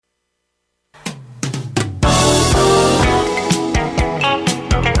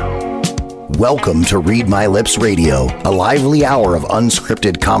Welcome to Read My Lips Radio, a lively hour of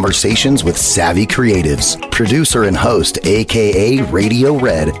unscripted conversations with savvy creatives. Producer and host, aka Radio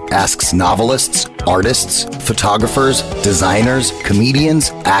Red, asks novelists, artists, photographers, designers, comedians,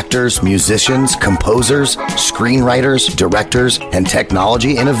 actors, musicians, composers, screenwriters, directors, and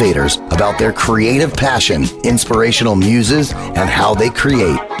technology innovators about their creative passion, inspirational muses, and how they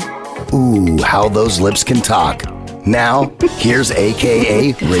create. Ooh, how those lips can talk. Now, here's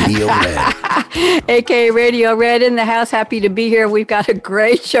AKA Radio Red. AKA Radio Red in the house. Happy to be here. We've got a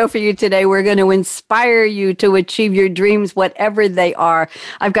great show for you today. We're going to inspire you to achieve your dreams, whatever they are.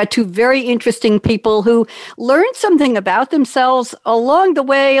 I've got two very interesting people who learned something about themselves along the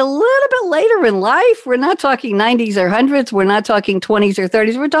way a little bit later in life. We're not talking 90s or 100s. We're not talking 20s or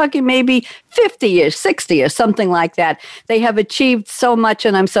 30s. We're talking maybe 50-ish, 60-ish, something like that. They have achieved so much,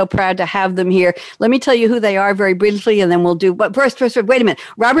 and I'm so proud to have them here. Let me tell you who they are very briefly, and then we'll do, but first, wait a minute.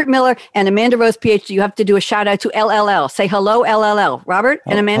 Robert Miller and Amanda Rose, PhD, you have to do a shout out to LLL. Say hello, LLL. Robert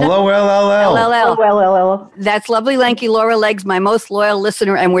and Amanda? Hello, LLL. LLL. Hello, LLL. That's lovely, lanky Laura Legs, my most loyal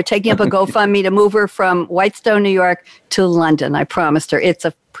listener, and we're taking up a GoFundMe to move her from Whitestone, New York to London. I promised her. It's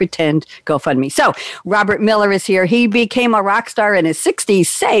a pretend GoFundMe. So Robert Miller is here. He became a rock star in his 60s.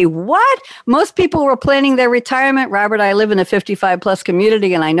 Say what? Most people were planning their retirement. Robert, I live in a 55 plus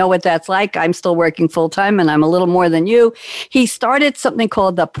community and I know what that's like. I'm still working full time and I'm a little more than you. He started something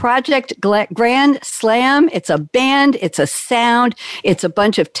called the Project Grand Slam. It's a band. It's a sound. It's a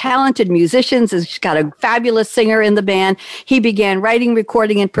bunch of talented musicians. He's got a fabulous singer in the band. He began writing,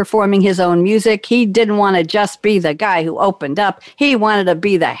 recording, and performing his own music. He didn't want to just be the guy who opened up. He wanted to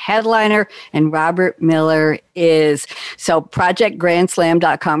be the headliner, and Robert Miller is. So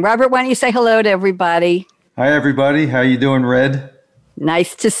projectgrandslam.com. Robert, why don't you say hello to everybody? Hi, everybody. How you doing, Red?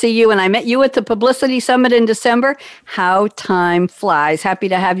 Nice to see you. And I met you at the Publicity Summit in December. How time flies. Happy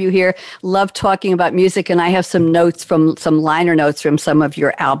to have you here. Love talking about music. And I have some liner notes from some of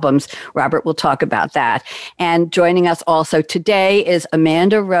your albums. Robert will talk about that. And joining us also today is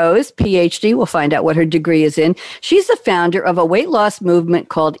Amanda Rose, PhD. We'll find out what her degree is in. She's the founder of a weight loss movement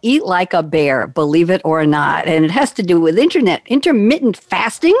called Eat Like a Bear, believe it or not. And it has to do with intermittent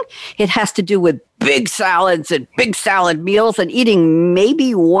fasting. It has to do with big salads and big salad meals and eating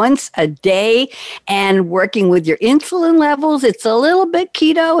maybe once a day and working with your insulin levels. It's a little bit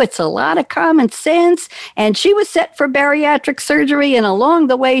keto. It's a lot of common sense. And she was set for bariatric surgery. And along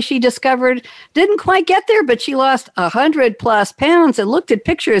the way, she discovered, didn't quite get there, but she lost 100 plus pounds and looked at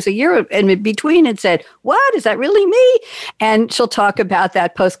pictures a year in between and said, what, is that really me? And she'll talk about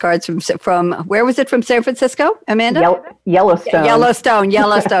that. Postcards from where was it, from San Francisco, Amanda? Yellowstone.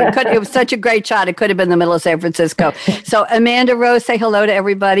 It was such a great shot. It could have been the middle of San Francisco. So Amanda Rose, say hello to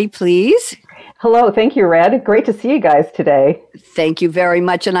everybody, please. Hello. Thank you, Red. Great to see you guys today. Thank you very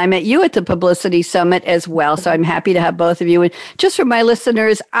much. And I met you at the Publicity Summit as well. So I'm happy to have both of you. And just for my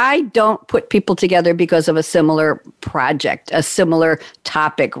listeners, I don't put people together because of a similar project, a similar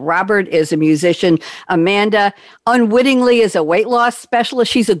topic. Robert is a musician. Amanda unwittingly is a weight loss specialist.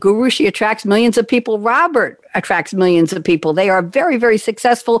 She's a guru. She attracts millions of people. Robert attracts millions of people. They are very, very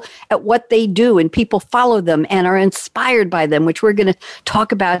successful at what they do, and people follow them and are inspired by them, which we're going to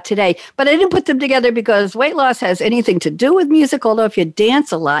talk about today. But I didn't put them together because weight loss has anything to do with music, although if you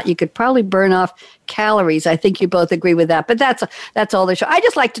dance a lot, you could probably burn off calories. I think you both agree with that. But that's all the show. I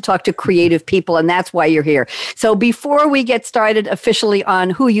just like to talk to creative people, and that's why you're here. So before we get started officially on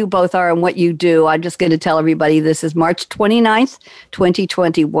who you both are and what you do, I'm just going to tell everybody this is March 29th,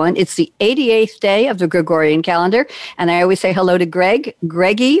 2021. It's the 88th day of the Gregorian calendar. And I always say hello to Greg,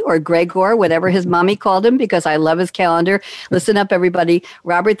 Greggy, or Gregor, whatever his mommy called him, because I love his calendar. Listen up, everybody.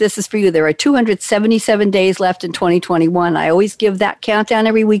 Robert, this is for you. There are 277 days left in 2021. I always give that countdown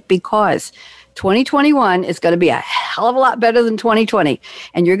every week because 2021 is going to be a hell of a lot better than 2020.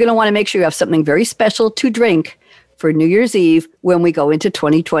 And you're going to want to make sure you have something very special to drink for New Year's Eve when we go into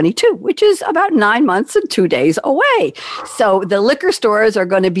 2022, which is about 9 months and 2 days away. So the liquor stores are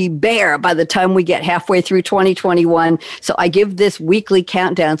going to be bare by the time we get halfway through 2021. So I give this weekly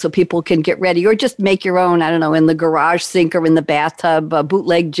countdown so people can get ready, or just make your own, I don't know, in the garage sink or in the bathtub,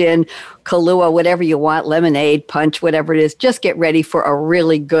 bootleg gin, Kahlua, whatever you want, lemonade, punch, whatever it is. Just get ready for a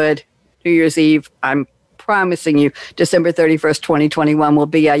really good New Year's Eve. I'm promising you December 31st, 2021 will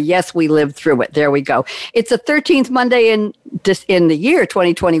be a yes, we lived through it. There we go. It's the 13th Monday in the year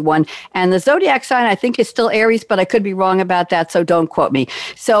 2021, and the zodiac sign I think is still Aries, but I could be wrong about that, so don't quote me.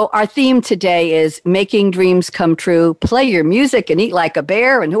 So our theme today is making dreams come true. Play your music and eat like a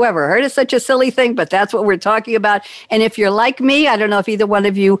bear, and whoever heard of such a silly thing, but that's what we're talking about. And if you're like me, I don't know if either one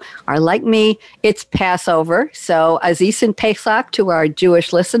of you are like me, it's Passover. So Aziz and Pesach to our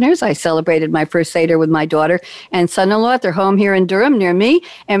Jewish listeners. I celebrated my first Seder with my daughter and son-in-law at their home here in Durham near me,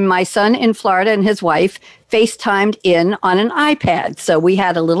 and my son in Florida and his wife FaceTimed in on an iPad. So we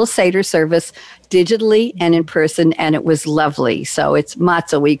had a little Seder service digitally and in person, and it was lovely. So it's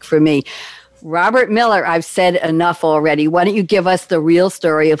Matzah week for me. Robert Miller, I've said enough already. Why don't you give us the real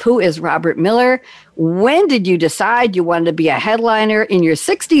story of who is Robert Miller? When did you decide you wanted to be a headliner in your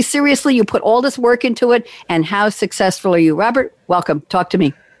 60s? Seriously, you put all this work into it, and how successful are you? Robert, welcome. Talk to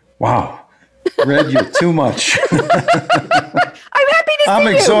me. Wow. Red, you're too much. I'm happy to see I'm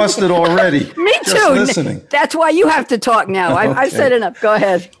you. exhausted already. Me too. Just listening. That's why you have to talk now. I've said enough. Go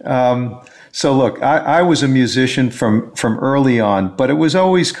ahead. So look, I was a musician from early on, but it was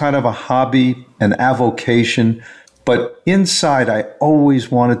always kind of a hobby, an avocation. But inside, I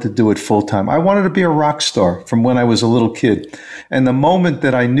always wanted to do it full time. I wanted to be a rock star from when I was a little kid. And the moment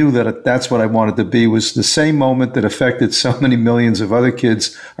that I knew that that's what I wanted to be was the same moment that affected so many millions of other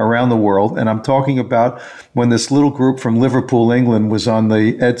kids around the world. And I'm talking about when this little group from Liverpool, England was on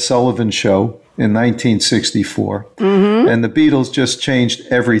the Ed Sullivan Show in 1964. Mm-hmm. And the Beatles just changed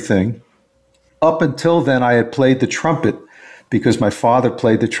everything. Up until then, I had played the trumpet because my father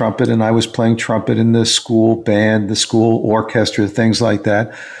played the trumpet and I was playing trumpet in the school band, the school orchestra, things like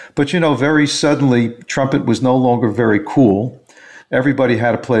that. But, very suddenly, trumpet was no longer very cool. Everybody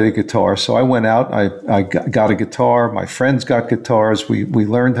had to play the guitar. So I went out, I got a guitar. My friends got guitars. We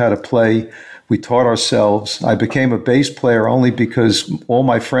learned how to play. We taught ourselves. I became a bass player only because all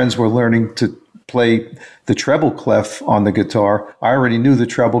my friends were learning to play the treble clef on the guitar. I already knew the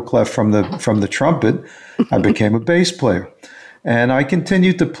treble clef from the trumpet. I became a bass player. And I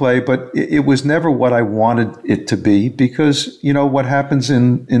continued to play, but it was never what I wanted it to be because, what happens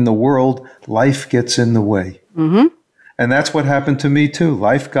in the world, life gets in the way. Mm-hmm. And that's what happened to me, too.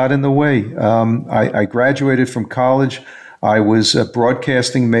 Life got in the way. I graduated from college. I was a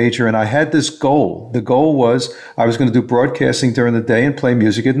broadcasting major, and I had this goal. The goal was I was going to do broadcasting during the day and play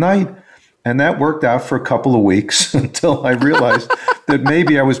music at night. And that worked out for a couple of weeks until I realized that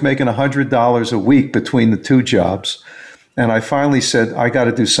maybe I was making $100 a week between the two jobs. And I finally said, I got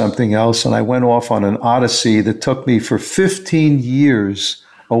to do something else. And I went off on an odyssey that took me for 15 years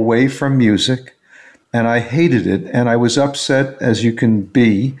away from music. And I hated it. And I was upset as you can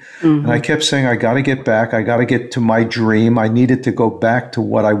be. Mm-hmm. And I kept saying, I got to get back. I got to get to my dream. I needed to go back to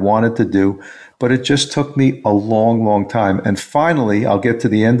what I wanted to do. But it just took me a long, long time. And finally, I'll get to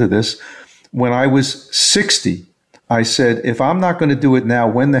the end of this. When I was 60, I said, if I'm not going to do it now,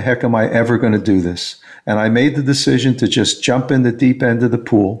 when the heck am I ever going to do this? And I made the decision to just jump in the deep end of the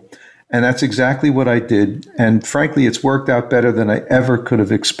pool. And that's exactly what I did. And frankly, it's worked out better than I ever could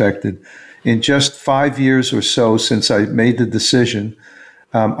have expected. In just 5 years or so since I made the decision,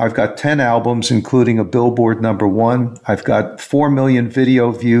 I've got 10 albums, including a Billboard #1. I've got 4 million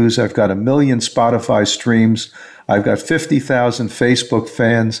video views. I've got 1 million Spotify streams. I've got 50,000 Facebook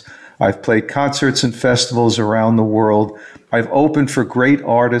fans. I've played concerts and festivals around the world. I've opened for great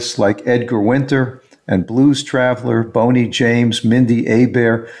artists like Edgar Winter and Blues Traveler, Boney James, Mindy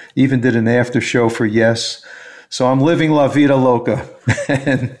Abair, even did an after show for Yes. So I'm living La Vida Loca,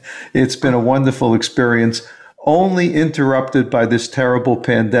 and it's been a wonderful experience, only interrupted by this terrible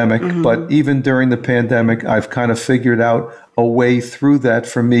pandemic. Mm-hmm. But even during the pandemic, I've kind of figured out a way through that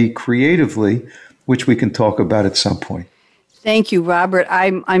for me creatively, which we can talk about at some point. Thank you, Robert.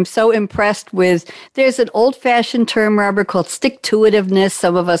 I'm so impressed with, there's an old-fashioned term, Robert, called stick-to-itiveness.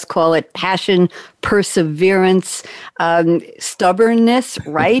 Some of us call it passion, perseverance, stubbornness,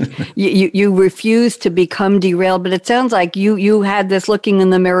 right? you refuse to become derailed, but it sounds like you had this looking in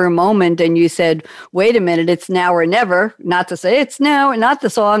the mirror moment and you said, wait a minute, it's now or never. Not to say it's now, not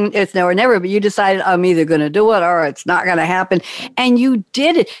the song, it's now or never, but you decided I'm either going to do it or it's not going to happen. And you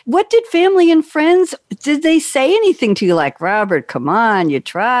did it. What did family and friends, did they say anything to you like, Robert, come on, you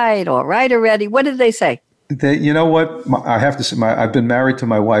tried, all right already? What did they say? You know what? I have to say, I've been married to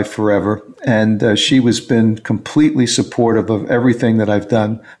my wife forever, and she has been completely supportive of everything that I've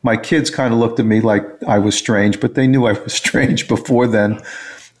done. My kids kind of looked at me like I was strange, but they knew I was strange before then.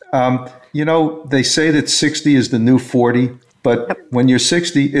 They say that 60 is the new 40, but when you're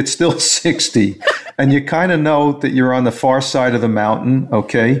 60, it's still 60. And you kind of know that you're on the far side of the mountain,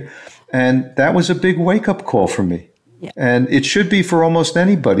 okay? And that was a big wake-up call for me. Yeah. And it should be for almost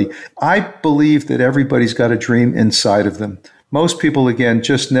anybody. I believe that everybody's got a dream inside of them. Most people, again,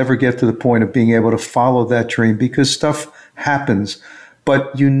 just never get to the point of being able to follow that dream because stuff happens.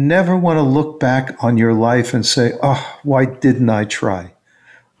 But you never want to look back on your life and say, oh, why didn't I try?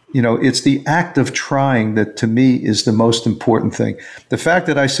 You know, it's the act of trying that to me is the most important thing. The fact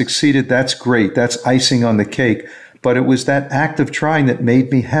that I succeeded, that's great. That's icing on the cake. But it was that act of trying that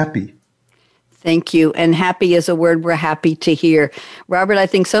made me happy. Thank you. And happy is a word we're happy to hear. Robert, I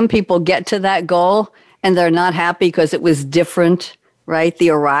think some people get to that goal and they're not happy because it was different, right? The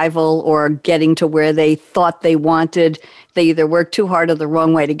arrival or getting to where they thought they wanted. They either worked too hard or the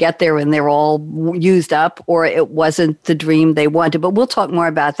wrong way to get there and they're all used up, or it wasn't the dream they wanted. But we'll talk more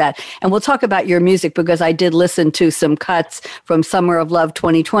about that. And we'll talk about your music because I did listen to some cuts from Summer of Love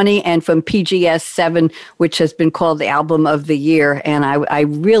 2020 and from PGS 7, which has been called the album of the year. And I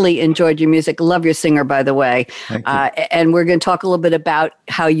really enjoyed your music. Love your singer, by the way. Thank you. And we're going to talk a little bit about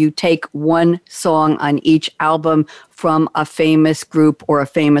how you take one song on each album from a famous group or a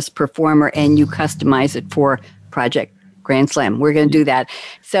famous performer and you customize it for Project Grand Slam. We're going to do that.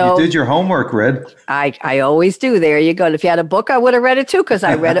 So you did your homework, Red. I always do. There you go. And if you had a book, I would have read it too, because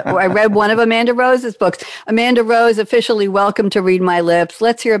I read one of Amanda Rose's books. Amanda Rose, officially welcome to Read My Lips.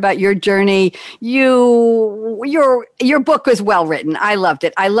 Let's hear about your journey. Your book was well written. I loved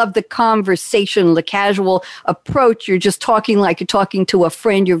it. I love the conversation, the casual approach. You're just talking like you're talking to a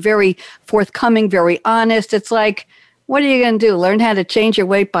friend. You're very forthcoming, very honest. It's like, what are you going to do? Learn how to change your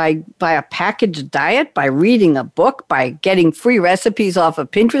weight by a packaged diet, by reading a book, by getting free recipes off of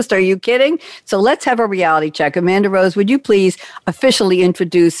Pinterest? Are you kidding? So let's have a reality check. Amanda Rose, would you please officially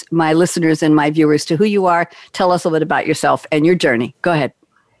introduce my listeners and my viewers to who you are? Tell us a little bit about yourself and your journey. Go ahead.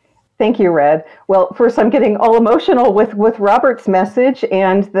 Thank you, Red. Well, first, I'm getting all emotional with Robert's message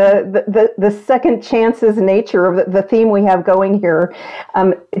and the second chances nature of the theme we have going here.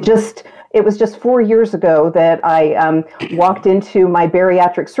 It was just 4 years ago that I walked into my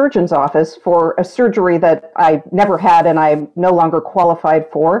bariatric surgeon's office for a surgery that I never had and I'm no longer qualified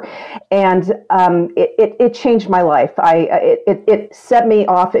for. And it changed my life. It set me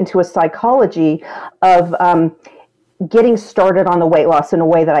off into a psychology of getting started on the weight loss in a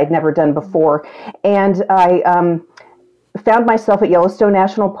way that I'd never done before. And I found myself at Yellowstone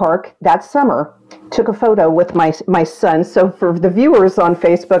National Park that summer, took a photo with my son. So for the viewers on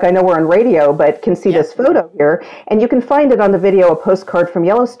Facebook, I know we're on radio, but can see this photo here. And you can find it on the video, A Postcard from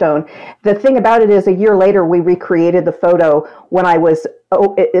Yellowstone. The thing about it is a year later, we recreated the photo when I was,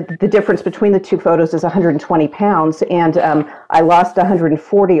 the difference between the two photos is 120 pounds. And I lost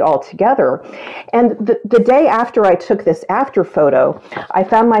 140 altogether. And the day after I took this after photo, I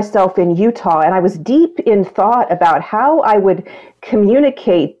found myself in Utah and I was deep in thought about how I would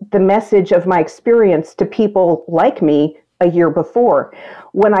communicate the message of my experience to people like me a year before,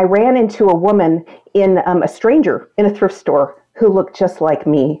 when I ran into a woman a stranger in a thrift store who looked just like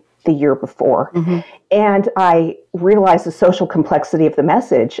me the year before. Mm-hmm. And I realized the social complexity of the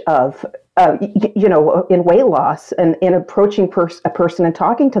message of, in weight loss and in approaching a person and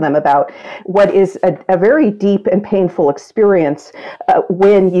talking to them about what is a very deep and painful experience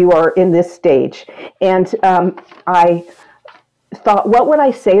when you are in this stage. And I thought, what would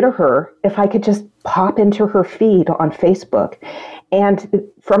I say to her if I could just pop into her feed on Facebook? And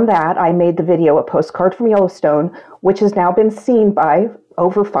from that, I made the video, A Postcard from Yellowstone, which has now been seen by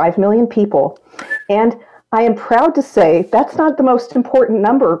over 5 million people. And I am proud to say that's not the most important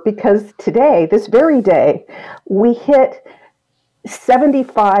number, because today, this very day, we hit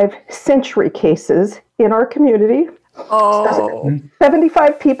 75 century cases in our community. Oh.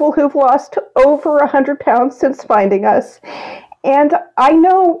 75 people who've lost over 100 pounds since finding us. And I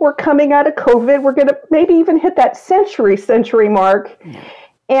know we're coming out of COVID. We're going to maybe even hit that century mark.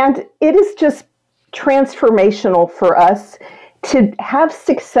 And it is just transformational for us to have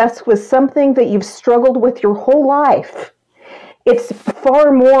success with something that you've struggled with your whole life. It's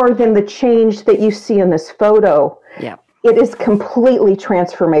far more than the change that you see in this photo. Yeah. It is completely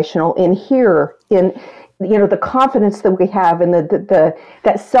transformational in the confidence that we have and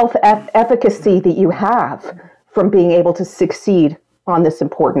that self-efficacy that you have from being able to succeed on this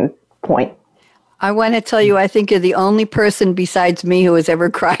important point. I want to tell you, I think you're the only person besides me who has ever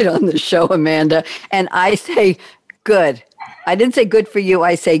cried on the show, Amanda. And I say, good. I didn't say good for you.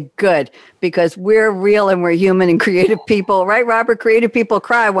 I say good, because we're real and we're human and creative people, right, Robert? Creative people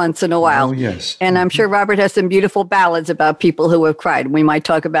cry once in a while. Oh, yes. And I'm sure Robert has some beautiful ballads about people who have cried. We might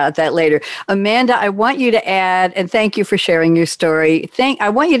talk about that later. Amanda, I want you to add, and thank you for sharing your story. I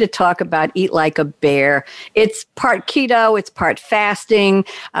want you to talk about Eat Like a Bear. It's part keto, it's part fasting,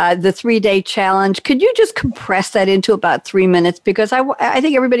 the 3-day challenge. Could you just compress that into about 3 minutes? Because I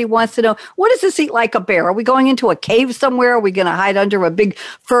think everybody wants to know, what is this Eat Like a Bear? Are we going into a cave somewhere? Are we going to hide under a big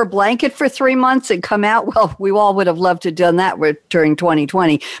fur blanket for 3 months and come out? Well, we all would have loved to have done that during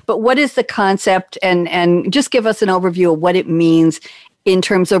 2020. But what is the concept? And just give us an overview of what it means in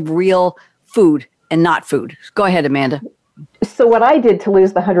terms of real food and not food. Go ahead, Amanda. So what I did to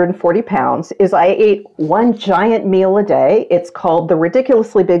lose the 140 pounds is I ate one giant meal a day. It's called the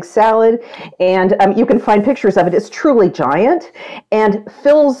Ridiculously Big Salad, and you can find pictures of it. It's truly giant and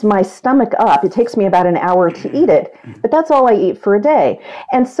fills my stomach up. It takes me about an hour to eat it, but that's all I eat for a day.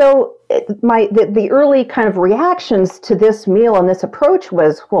 And so the early kind of reactions to this meal and this approach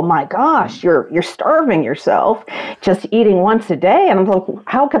was, well, my gosh, you're starving yourself just eating once a day. And I'm like,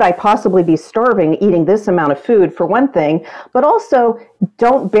 how could I possibly be starving eating this amount of food, for one thing? But also,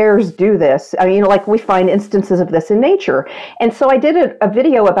 don't bears do this? I mean, like, we find instances of this in nature. And so I did a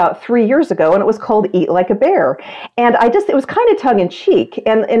video about 3 years ago, and it was called Eat Like a Bear. And it was kind of tongue in cheek.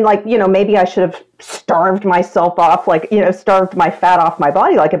 And like, maybe I should have starved myself off, like, starved my fat off my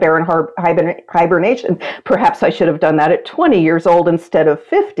body like a bear in hibernation. Perhaps I should have done that at 20 years old instead of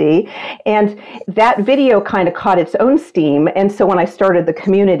 50. And that video kind of caught its own steam. And so when I started the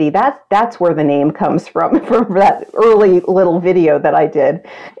community, that's where the name comes from that early little video that I did.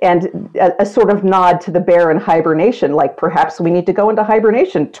 And a sort of nod to the bear in hibernation, like perhaps we need to go into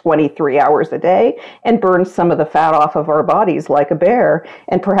hibernation 23 hours a day and burn some of the fat off of our bodies like a bear.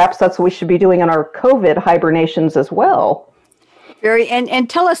 And perhaps that's what we should be doing in our COVID hibernations as well. And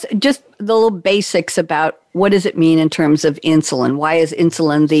tell us just the little basics about what does it mean in terms of insulin? Why is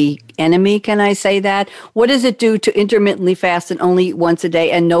insulin the enemy? Can I say that? What does it do to intermittently fast and only eat once a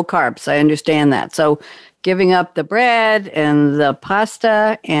day and no carbs? I understand that. So giving up the bread and the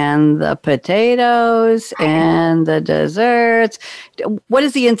pasta and the potatoes and the desserts. What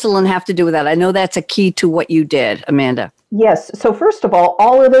does the insulin have to do with that? I know that's a key to what you did, Amanda. Yes. So first of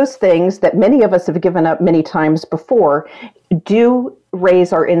all of those things that many of us have given up many times before do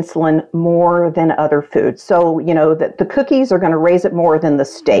raise our insulin more than other foods. So, the cookies are going to raise it more than the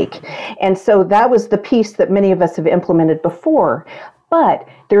steak. And so that was the piece that many of us have implemented before. But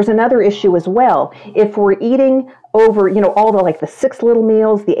there's another issue as well. If we're eating over, all the 6 little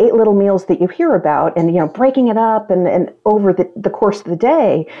meals, the 8 little meals that you hear about, and, breaking it up and over the course of the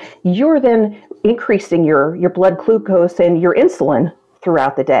day, you're then increasing your blood glucose and your insulin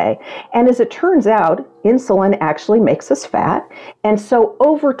throughout the day. And as it turns out, insulin actually makes us fat. And so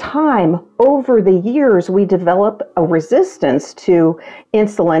over time, over the years, we develop a resistance to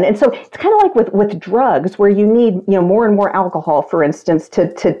insulin. And so it's kind of like with drugs, where you need, more and more alcohol, for instance,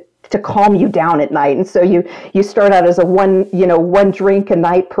 to calm you down at night. And so you start out as a one drink a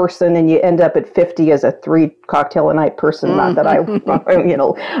night person, and you end up at 50 as a 3 cocktail a night person. Not that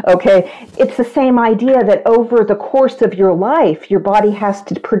okay. It's the same idea that over the course of your life, your body has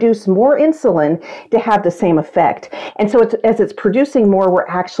to produce more insulin to have the same effect. And so as it's producing more, we're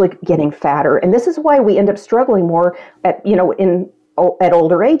actually getting fatter. And this is why we end up struggling more at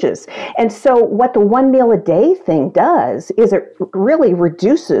older ages. And so what the 1 meal a day thing does is it really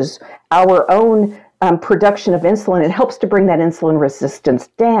reduces our own production of insulin. It helps to bring that insulin resistance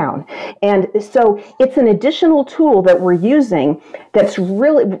down. And so it's an additional tool that we're using that's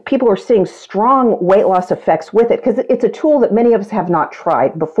really, people are seeing strong weight loss effects with it, because it's a tool that many of us have not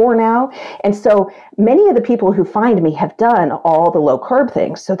tried before now. And so many of the people who find me have done all the low carb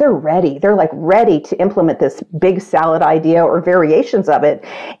things. So they're ready. They're ready to implement this big salad idea or variations of it.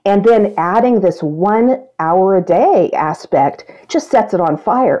 And then adding this 1 hour a day aspect just sets it on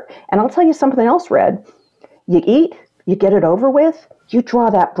fire. And I'll tell you something else, Red. You eat, you get it over with, you draw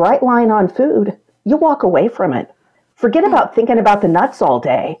that bright line on food, you walk away from it. Forget about thinking about the nuts all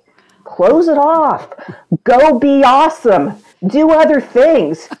day. Close it off. Go be awesome. Do other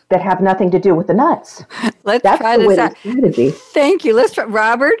things that have nothing to do with the nuts. That's try this out. Strategy. Thank you. Let's try.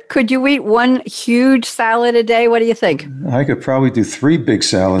 Robert, could you eat 1 huge salad a day? What do you think? I could probably do 3 big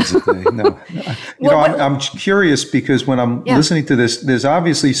salads a day. No, I'm curious, because when I'm listening to this, there's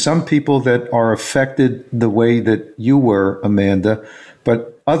obviously some people that are affected the way that you were, Amanda,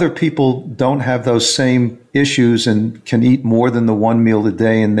 but other people don't have those same issues and can eat more than the 1 meal a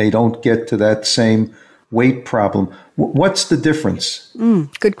day, and they don't get to that same weight problem. What's the difference?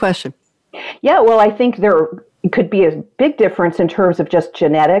 Good question. Yeah, well, I think there are it could be a big difference in terms of just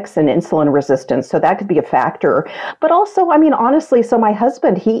genetics and insulin resistance. So that could be a factor. But also, I mean, honestly, so my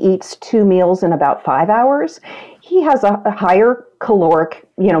husband, he eats 2 meals in about 5 hours. He has a higher caloric,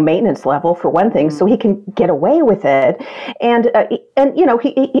 maintenance level for one thing, so he can get away with it. And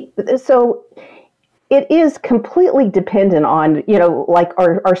so it is completely dependent on, like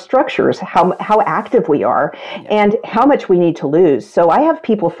our structures, how active we are and how much we need to lose. So I have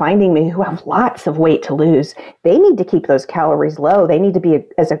people finding me who have lots of weight to lose. They need to keep those calories low. They need to be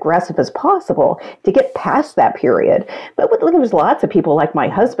as aggressive as possible to get past that period. But there's lots of people like my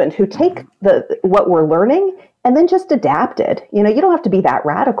husband who take what we're learning and then just adapt it. You don't have to be that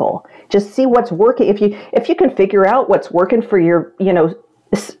radical. Just see what's working. If you can figure out what's working for your,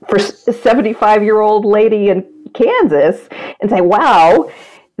 for a 75-year-old lady in Kansas and say, wow,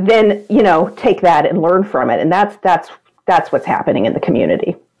 then, take that and learn from it. And that's what's happening in the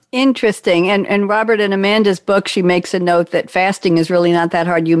community. Interesting. And Robert and Amanda's book, she makes a note that fasting is really not that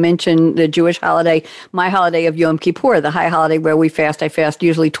hard. You mentioned the Jewish holiday, my holiday of Yom Kippur, the high holiday where we fast. I fast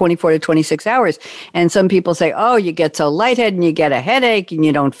usually 24 to 26 hours. And some people say, oh, you get so lightheaded and you get a headache and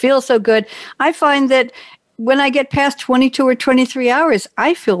you don't feel so good. I find that when I get past 22 or 23 hours,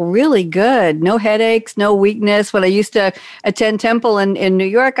 I feel really good. No headaches, no weakness. When I used to attend temple in New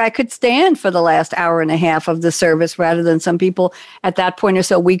York, I could stand for the last hour and a half of the service rather than some people at that point are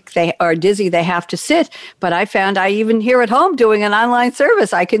so weak they are dizzy, they have to sit. But I found I even here at home doing an online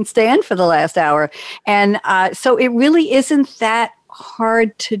service, I can stand for the last hour. And so it really isn't that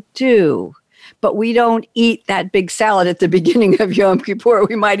hard to do. But we don't eat that big salad at the beginning of Yom Kippur.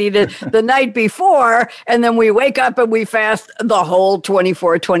 We might eat it the night before, and then we wake up and we fast the whole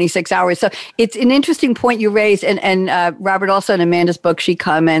 24, 26 hours. So it's an interesting point you raised. And Robert, also in Amanda's book, she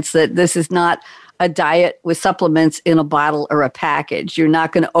comments that this is not a diet with supplements in a bottle or a package. You're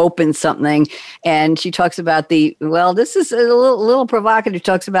not going to open something. And she talks about this is a little provocative,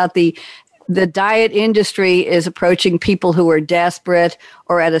 talks about the diet industry is approaching people who are desperate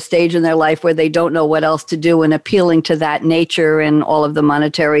or at a stage in their life where they don't know what else to do and appealing to that nature and all of the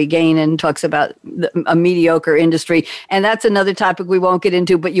monetary gain, and talks about a mediocre industry. And that's another topic we won't get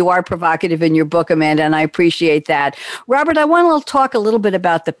into, but you are provocative in your book, Amanda, and I appreciate that. Robert, I want to talk a little bit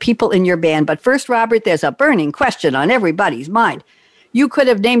about the people in your band. But first, Robert, there's a burning question on everybody's mind. You could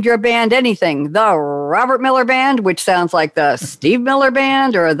have named your band anything. The Robert Miller Band, which sounds like the Steve Miller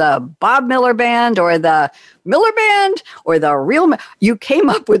Band, or the Bob Miller Band, or the Miller Band, or the real. You came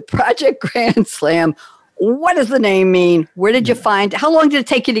up with Project Grand Slam. What does the name mean? Where did you find? How long did it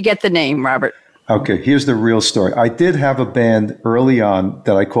take you to get the name, Robert? Okay, here's the real story. I did have a band early on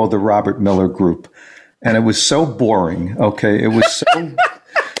that I called the Robert Miller Group, and it was so boring. Okay, it was so.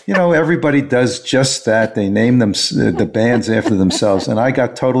 Everybody does just that. They name them the bands after themselves. And I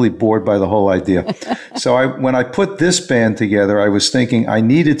got totally bored by the whole idea. So when I put this band together, I was thinking I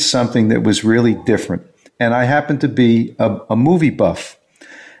needed something that was really different. And I happen to be a movie buff.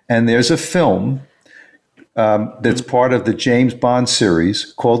 And there's a film that's part of the James Bond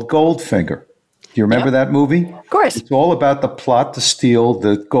series called Goldfinger. Do you remember that movie? Of course. It's all about the plot to steal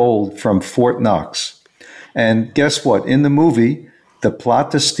the gold from Fort Knox. And guess what? In the movie, the plot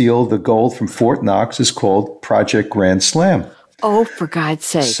to steal the gold from Fort Knox is called Project Grand Slam. Oh, for God's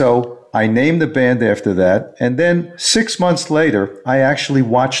sake. So I named the band after that. And then 6 months later, I actually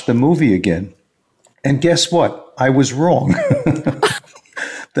watched the movie again. And guess what? I was wrong.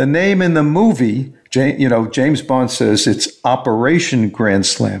 The name in the movie, James Bond says it's Operation Grand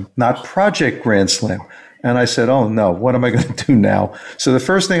Slam, not Project Grand Slam. And I said, oh, no, what am I going to do now? So the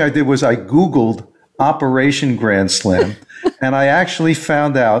first thing I did was I Googled Operation Grand Slam. And I actually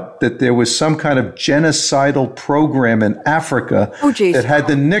found out that there was some kind of genocidal program in Africa that had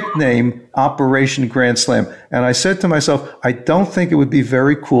the nickname Operation Grand Slam. And I said to myself, I don't think it would be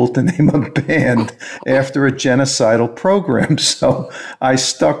very cool to name a band after a genocidal program. So I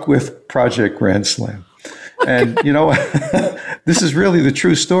stuck with Project Grand Slam. And, this is really the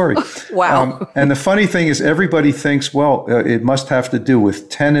true story. Wow. And the funny thing is everybody thinks, well, it must have to do with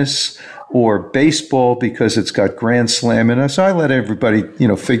tennis or baseball because it's got Grand Slam in it. So I let everybody,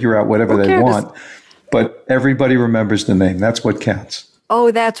 figure out whatever they want. But everybody remembers the name. That's what counts.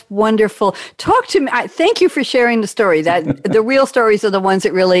 Oh, that's wonderful. Talk to me. Thank you for sharing the story. That the real stories are the ones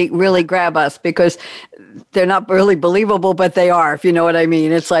that really, really grab us because they're not really believable, but they are, if you know what I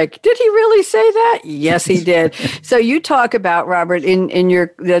mean. It's like, did he really say that? Yes, he did. So you talk about, Robert, in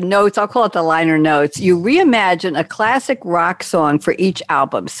the notes, I'll call it the liner notes, you reimagine a classic rock song for each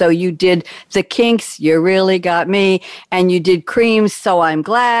album. So you did The Kinks, You Really Got Me, and you did Cream's So I'm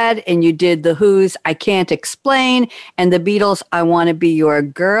Glad, and you did The Who's I Can't Explain, and the Beatles, I Want to Be Your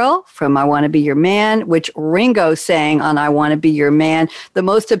Girl from I Want to Be Your Man, which Ringo sang on I Want to Be Your Man, the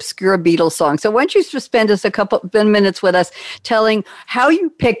most obscure Beatles song. So why don't you just spend us a couple of minutes with us telling how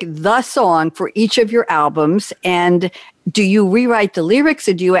you pick the song for each of your albums, and do you rewrite the lyrics,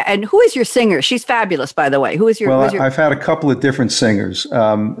 or and who is your singer? She's fabulous, by the way. Who is your? Well, I've had a couple of different singers.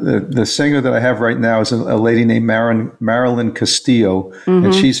 The singer that I have right now is a lady named Marilyn Castillo,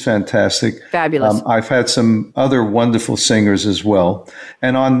 and she's fantastic. Fabulous. I've had some other wonderful singers as well.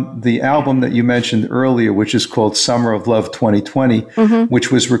 And on the album that you mentioned earlier, which is called Summer of Love 2020,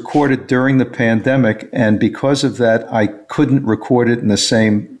 which was recorded during the pandemic, and because of that, I couldn't record it in the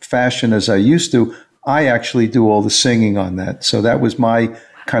same fashion as I used to. I actually do all the singing on that. So that was my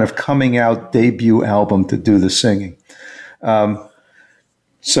kind of coming out debut album to do the singing.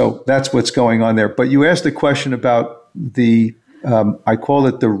 So that's what's going on there. But you asked a question about the, I call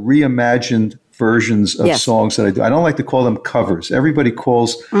it the reimagined versions of songs that I do. I don't like to call them covers. Everybody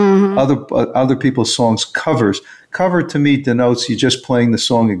calls other people's songs covers. Cover to me denotes you just playing the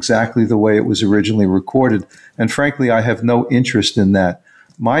song exactly the way it was originally recorded. And frankly, I have no interest in that.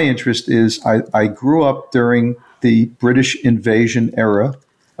 My interest is I grew up during the British invasion era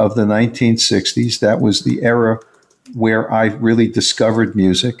of the 1960s. That was the era where I really discovered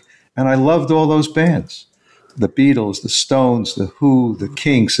music. And I loved all those bands, the Beatles, the Stones, the Who, the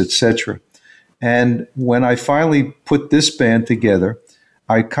Kinks, etc. And when I finally put this band together,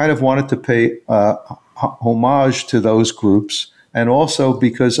 I kind of wanted to pay homage to those groups. And also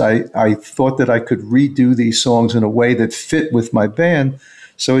because I thought that I could redo these songs in a way that fit with my band.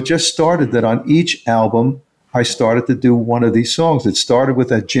 So it just started that on each album, I started to do one of these songs. It started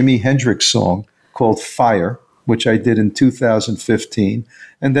with a Jimi Hendrix song called Fire, which I did in 2015.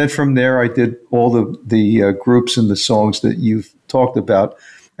 And then from there, I did all the groups and the songs that you've talked about.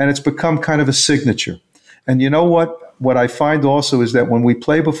 And it's become kind of a signature. And you know what? What I find also is that when we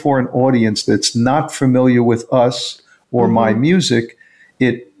play before an audience that's not familiar with us or my music,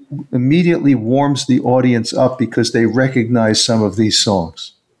 it immediately warms the audience up because they recognize some of these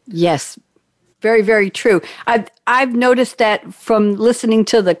songs. Yes. Very, very true. I've noticed that from listening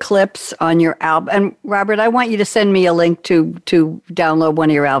to the clips on your album. And Robert, I want you to send me a link to download one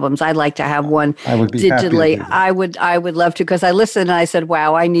of your albums. I'd like to have one I would be digitally. Happy to I would love to, because I listened and I said,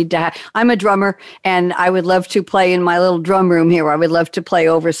 wow, I need to have, I'm a drummer and I would love to play in my little drum room here. I would love to play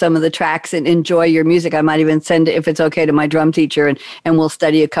over some of the tracks and enjoy your music. I might even send it, if it's okay, to my drum teacher and we'll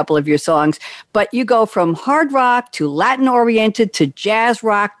study a couple of your songs. But you go from hard rock to Latin oriented to jazz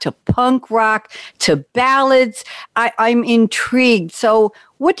rock to punk rock to ballads. I'm intrigued. So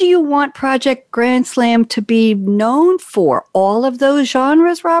what do you want Project Grand Slam to be known for? All of those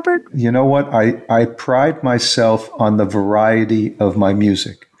genres, Robert? You know what? I pride myself on the variety of my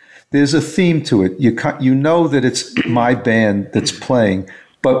music. There's a theme to it. You know that it's my band that's playing,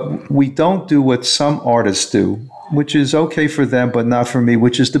 but we don't do what some artists do, which is okay for them, but not for me,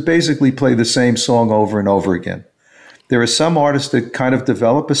 which is to basically play the same song over and over again. There are some artists that kind of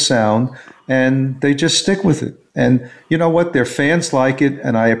develop a sound and they just stick with it. And you know what? Their fans like it,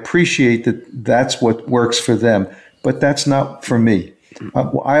 and I appreciate that that's what works for them. But that's not for me.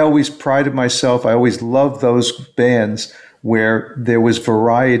 I always prided myself, I always loved those bands where there was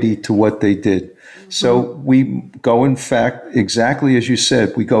variety to what they did. So we go, in fact, exactly as you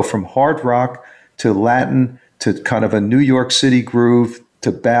said, we go from hard rock to Latin to kind of a New York City groove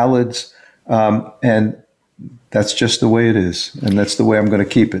to ballads. And that's just the way it is. And that's the way I'm going to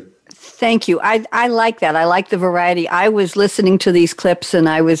keep it. Thank you. I like that. I like the variety. I was listening to these clips and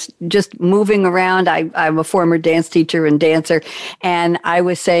I was just moving around. I'm a former dance teacher and dancer. And I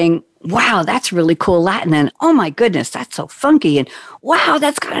was saying, wow, that's really cool Latin. And oh my goodness, that's so funky. And wow,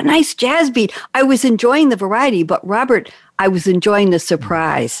 that's got a nice jazz beat. I was enjoying the variety, but Robert, I was enjoying the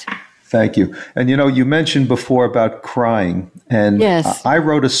surprise. Thank you. And you know, you mentioned before about crying. And yes. I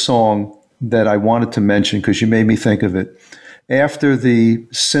wrote a song that I wanted to mention because you made me think of it. After the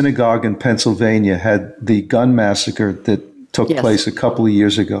synagogue in Pennsylvania had the gun massacre that took place a couple of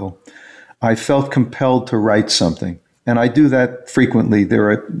years ago, I felt compelled to write something. And I do that frequently. There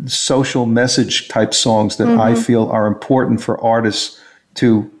are social message type songs that I feel are important for artists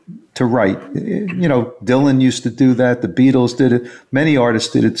to write. You know, Dylan used to do that. The Beatles did it. Many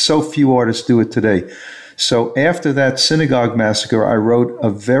artists did it. So few artists do it today. So after that synagogue massacre, I wrote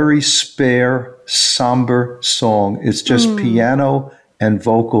a very spare, somber song. It's just piano and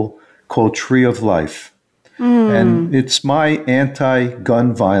vocal called Tree of Life. And it's my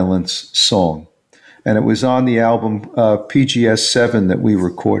anti-gun violence song. And it was on the album PGS 7 that we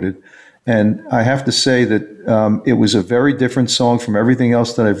recorded. And I have to say that it was a very different song from everything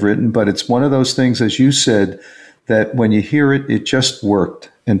else that I've written, but it's one of those things, as you said, that when you hear it, it just worked.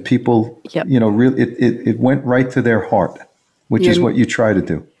 And people, really, it went right to their heart, which is what you try to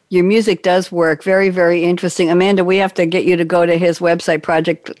do. Your music does work. Very, very interesting. Amanda, we have to get you to go to his website,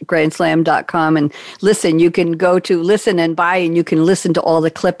 projectgrandslam.com, and listen. You can go to listen and buy, and you can listen to all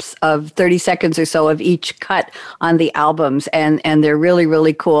the clips of 30 seconds or so of each cut on the albums, and they're really,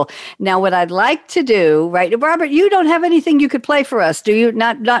 really cool. Now, what I'd like to do, right, Robert, you don't have anything you could play for us, do you?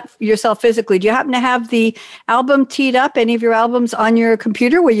 Not yourself physically. Do you happen to have the album teed up, any of your albums on your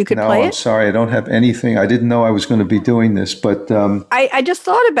computer where you could play it? No, I'm sorry. I don't have anything. I didn't know I was going to be doing this, but... I just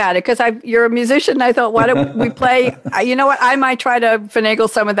thought about it because you're a musician. I thought, why don't we play? You know what? I might try to finagle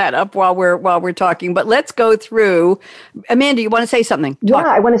some of that up while we're talking. But let's go through. Amanda, you want to say something? Talk.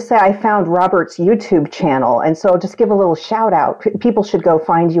 Yeah, I want to say I found Robert's YouTube channel, and so just give a little shout out. People should go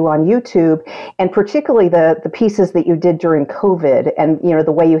find you on YouTube, and particularly the pieces that you did during COVID, and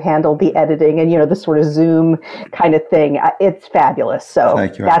the way you handled the editing, and the sort of Zoom kind of thing. It's fabulous. So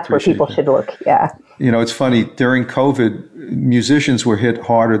that's where people should look. Yeah. It's funny, during COVID, musicians were hit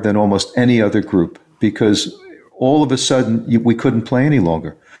harder than almost any other group because all of a sudden we couldn't play any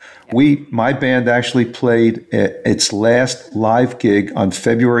longer. My band actually played its last live gig on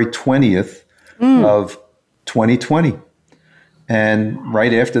February 20th of 2020. And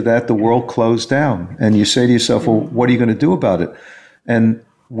right after that, the world closed down. And you say to yourself, well, what are you going to do about it? And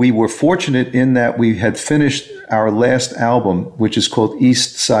we were fortunate in that we had finished our last album, which is called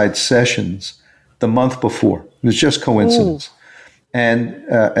East Side Sessions, the month before. It was just coincidence. Ooh. And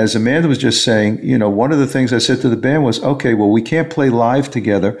as Amanda was just saying, one of the things I said to the band was, okay, well, we can't play live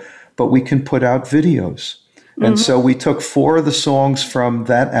together, but we can put out videos. Mm-hmm. And so we took 4 of the songs from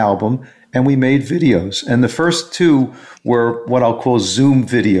that album and we made videos. And the first 2 were what I'll call Zoom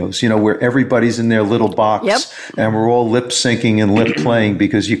videos, where everybody's in their little box and we're all lip syncing and lip playing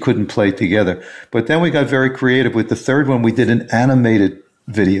because you couldn't play together. But then we got very creative. With the third one, we did an animated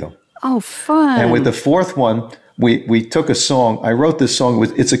video. Oh, fun. And with the fourth one, we took a song. I wrote this song.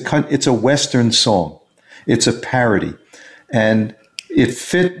 It's a Western song. It's a parody. And it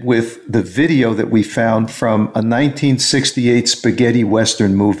fit with the video that we found from a 1968 spaghetti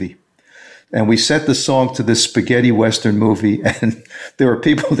Western movie. And we set the song to this spaghetti Western movie. And there were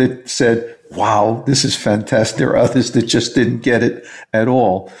people that said, wow, this is fantastic. There are others that just didn't get it at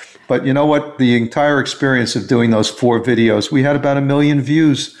all. But you know what? The entire experience of doing those 4 videos, we had about 1 million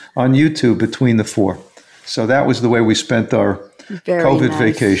views on YouTube between the 4. So that was the way we spent our COVID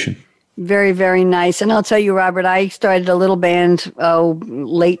vacation. Very, very nice. And I'll tell you, Robert, I started a little band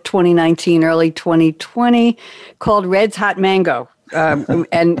late 2019, early 2020 called Red's Hot Mango.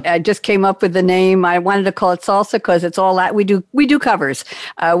 And I just came up with the name. I wanted to call it salsa because it's all that we do covers.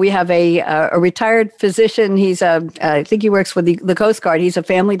 We have a retired physician. He's I think he works with the Coast Guard. He's a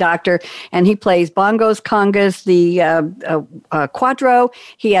family doctor, and he plays bongos, congas, the cuatro.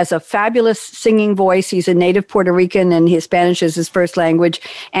 He has a fabulous singing voice. He's a native Puerto Rican, and his Spanish is his first language.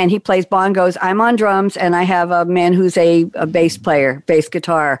 And he plays bongos. I'm on drums, and I have a man who's a bass player, bass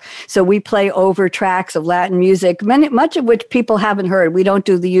guitar. So we play over tracks of Latin music, much of which people haven't heard. We don't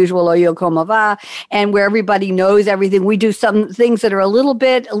do the usual Oyo Como Va, and where everybody knows everything. We do some things that are a little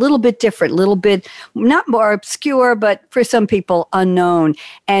bit different, a little bit not more obscure, but for some people unknown.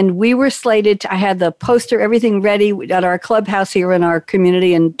 And we were slated I had the poster, everything ready at our clubhouse here in our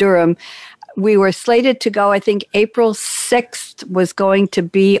community in Durham. We were slated to go, I think April 6th was going to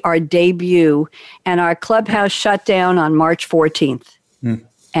be our debut, and our clubhouse shut down on March 14th.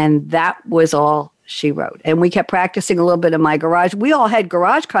 And that was all she wrote. And we kept practicing a little bit in my garage. We all had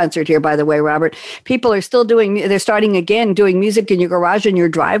garage concert here, by the way, Robert. People are still they're starting again doing music in your garage in your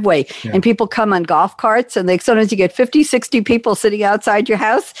driveway. Yeah. And people come on golf carts, and sometimes you get 50, 60 people sitting outside your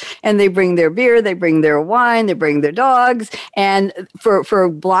house, and they bring their beer, they bring their wine, they bring their dogs. And for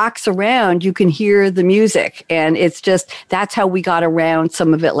blocks around, you can hear the music. And it's just, that's how we got around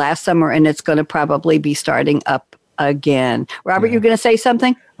some of it last summer. And it's going to probably be starting up again. Robert, you're going to say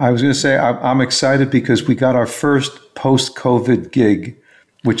something? I was going to say, I'm excited because we got our first post-COVID gig,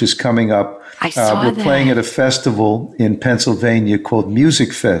 which is coming up. I saw We're playing at a festival in Pennsylvania called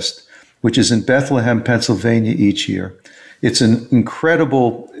Music Fest, which is in Bethlehem, Pennsylvania each year. It's an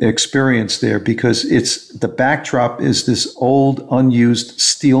incredible experience there because the backdrop is this old, unused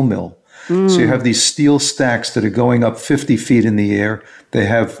steel mill. So you have these steel stacks that are going up 50 feet in the air. They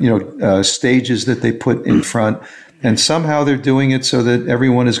have, stages that they put in front. And somehow they're doing it so that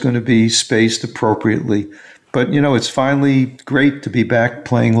everyone is going to be spaced appropriately. But, it's finally great to be back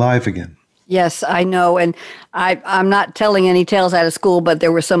playing live again. Yes, I know. And I'm not telling any tales out of school, but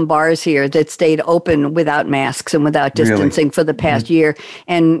there were some bars here that stayed open without masks and without distancing for the past year.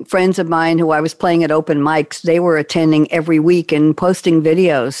 And friends of mine who I was playing at open mics, they were attending every week and posting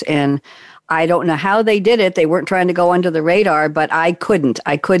videos. And I don't know how they did it. They weren't trying to go under the radar, but I couldn't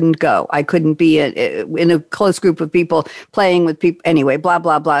go. I couldn't be in a close group of people playing with people. Anyway, blah,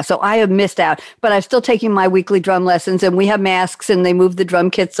 blah, blah. So I have missed out, but I'm still taking my weekly drum lessons, and we have masks, and they move the drum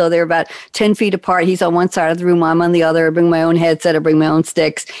kits so they're about 10 feet apart. He's on one side of the room, I'm on the other. I bring my own headset, I bring my own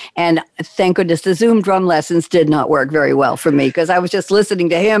sticks. And thank goodness the Zoom drum lessons did not work very well for me, because I was just listening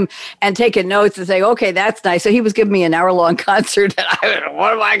to him and taking notes and saying, okay, that's nice. So he was giving me an hour-long concert, and I don't know,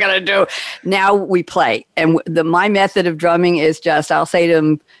 what am I going to do? Now we play. And my method of drumming is just, I'll say to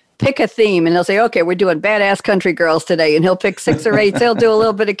him, pick a theme, and he'll say, okay, we're doing Badass Country Girls today. And he'll pick 6 or 8. He'll do a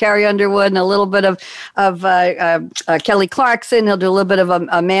little bit of Carrie Underwood and a little bit of Kelly Clarkson. He'll do a little bit of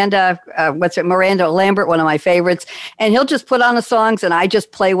Miranda Lambert, one of my favorites. And he'll just put on the songs, and I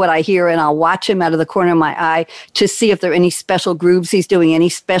just play what I hear, and I'll watch him out of the corner of my eye to see if there are any special grooves he's doing, any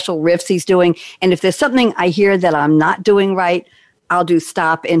special riffs he's doing. And if there's something I hear that I'm not doing right, I'll do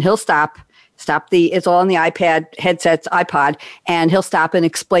stop, and he'll stop it's all on the iPod, and he'll stop and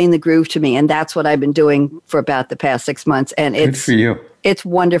explain the groove to me. And that's what I've been doing for about the past 6 months. And good for you. It's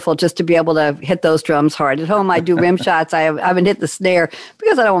wonderful just to be able to hit those drums hard. At home, I do rim shots. I haven't hit the snare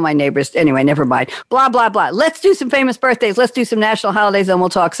because I don't want my neighbors. Anyway, never mind. Blah, blah, blah. Let's do some famous birthdays. Let's do some national holidays, and we'll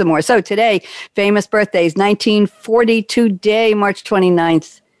talk some more. So today, famous birthdays, 1942 day, March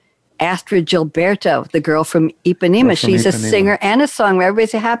 29th. Astrid Gilberto, the girl from Ipanema. She's a singer and a songwriter. Everybody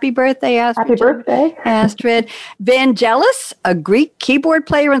say happy birthday, Astrid. Happy birthday. Astrid. Vangelis, a Greek keyboard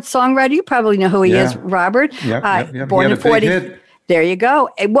player and songwriter. You probably know who he is, Robert. Yep. Born in 40. There you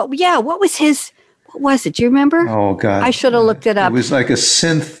go. What was his... What was it? Do you remember? Oh, God. I should have looked it up. It was like a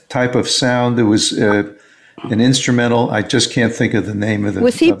synth type of sound. It was an instrumental. I just can't think of the name of the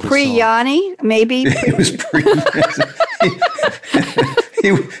Was he pre-Yanni, maybe? He was pre...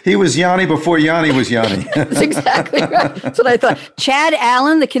 He was Yanni before Yanni was Yanni. That's exactly right. That's what I thought. Chad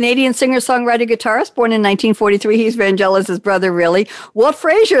Allen, the Canadian singer-songwriter guitarist, born in 1943. He's Vangelis' brother, really. Walt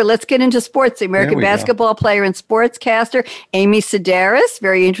Frazier, let's get into sports. The American basketball player and sportscaster. Amy Sedaris,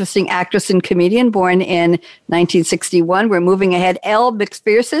 very interesting actress and comedian, born in 1961. We're moving ahead. Elle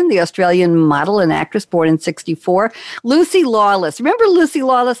McPherson, the Australian model and actress, born in 64. Lucy Lawless. Remember Lucy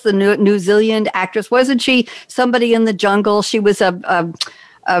Lawless, the New Zealand actress? Wasn't she somebody in the jungle? She was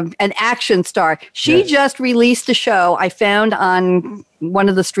an action star. She just released a show I found on one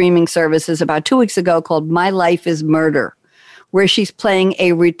of the streaming services about 2 weeks ago called My Life is Murder, where she's playing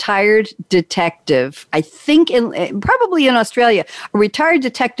a retired detective, I think probably in Australia, a retired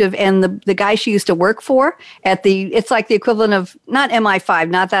detective, and the guy she used to work for it's like the equivalent of, not MI5,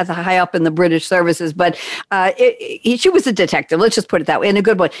 not that high up in the British services, but she was a detective, let's just put it that way, in a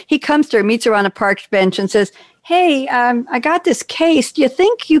good way. He comes to her, meets her on a park bench and says, hey, I got this case. Do you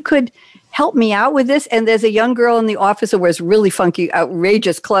think you could help me out with this? And there's a young girl in the office who wears really funky,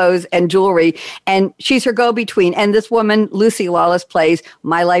 outrageous clothes and jewelry, and she's her go-between. And this woman, Lucy Lawless, plays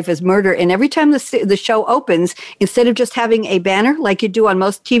My Life is Murder. And every time the show opens, instead of just having a banner like you do on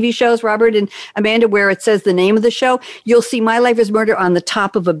most TV shows, Robert and Amanda, where it says the name of the show, you'll see My Life is Murder on the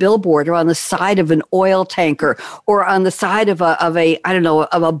top of a billboard, or on the side of an oil tanker, or on the side of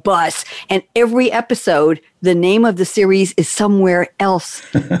a bus. And every episode, the name of the series is somewhere else.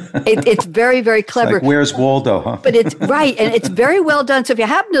 It's very, very clever. It's like, Where's Waldo, huh? But it's right, and it's very well done. So if you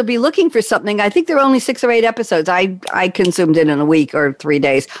happen to be looking for something, I think there are only 6 or 8 episodes. I consumed it in a week or 3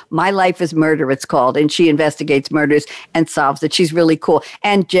 days. My Life is Murder, it's called, and she investigates murders and solves it. She's really cool.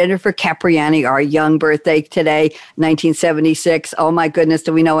 And Jennifer Capriani, our young birthday today, 1976. Oh my goodness,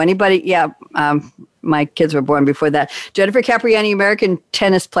 do we know anybody? Yeah. My kids were born before that. Jennifer Capriani, American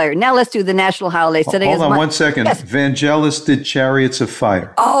tennis player. Now let's do the national holidays. Today Hold on 1 second. Yes. Vangelis did Chariots of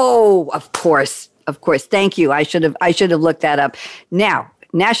Fire. Oh, of course. Of course. Thank you. I should have looked that up. Now,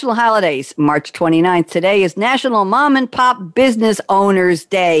 national holidays, March 29th. Today is National Mom and Pop Business Owners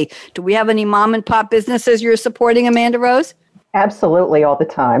Day. Do we have any mom and pop businesses you're supporting, Amanda Rose? Absolutely, all the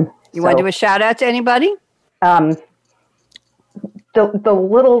time. You want to do a shout out to anybody? The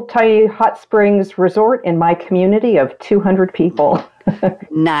little tiny hot springs resort in my community of 200 people.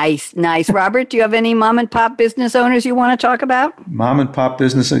 Nice. Robert, do you have any mom and pop business owners you want to talk about? Mom and pop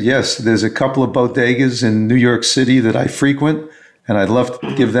business, yes. There's a couple of bodegas in New York City that I frequent, and I'd love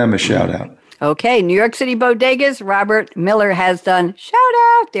to give them a shout out. Okay, New York City bodegas, Robert Miller has done shout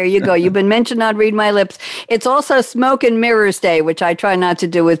There you go. You've been mentioned on Read My Lips. It's also Smoke and Mirrors Day, which I try not to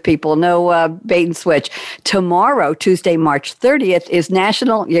do with people. No bait and switch. Tomorrow, Tuesday, March 30th, is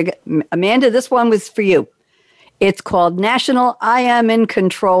National... Amanda, this one was for you. It's called National I Am in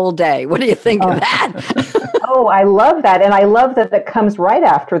Control Day. What do you think of that? Oh, I love that. And I love that it comes right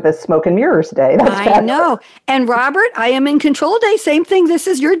after the Smoke and Mirrors Day. I know. And Robert, I Am in Control Day. Same thing. This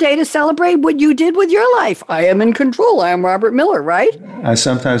is your day to celebrate what you did with your life. I am in control. I am Robert Miller, right?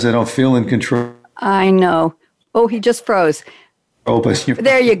 Sometimes I don't feel in control. I know. Oh, he just froze.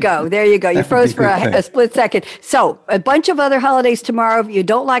 There you go. There you go. You froze for a split second. So a bunch of other holidays tomorrow. If you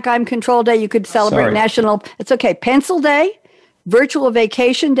don't like I'm Control Day, you could celebrate National, it's okay, Pencil Day, Virtual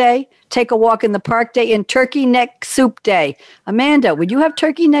Vacation Day, Take a Walk in the Park Day, and Turkey Neck Soup Day. Amanda, would you have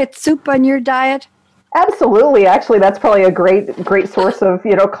turkey neck soup on your diet? Absolutely. Actually, that's probably a great source of,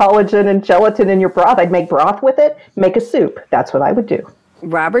 collagen and gelatin in your broth. I'd make broth with it, make a soup. That's what I would do.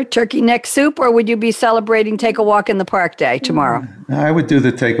 Robert, turkey neck soup, or would you be celebrating Take a Walk in the Park Day tomorrow? I would do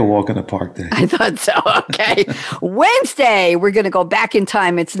the Take a Walk in the Park Day. I thought so. Okay. Wednesday, we're going to go back in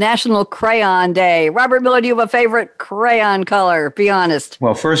time. It's National Crayon Day. Robert Miller, do you have a favorite crayon color? Be honest.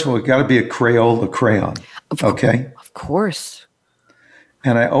 Well, first of all, it's got to be a Crayola crayon. Okay? Of course.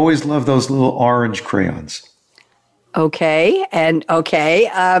 And I always love those little orange crayons. Okay. And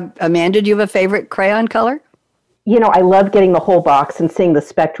Amanda, do you have a favorite crayon color? I love getting the whole box and seeing the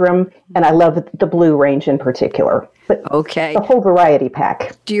spectrum, and I love the blue range in particular. But the whole variety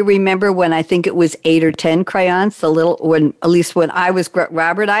pack. Do you remember when I think it was 8 or 10 crayons? At least when I was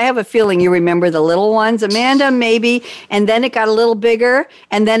Robert, I have a feeling you remember the little ones. Amanda, maybe. And then it got a little bigger,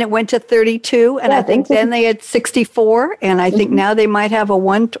 and then it went to 32, and I think then they had 64, and I think now they might have a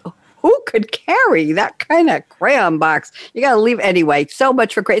 1. Who could carry that kind of crayon box? You got to leave anyway. So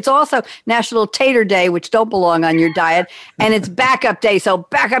much for crayon. It's also National Tater Day, which don't belong on your diet, and it's backup day. So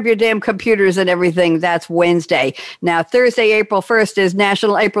back up your damn computers and everything. That's Wednesday. Now Thursday, April 1st is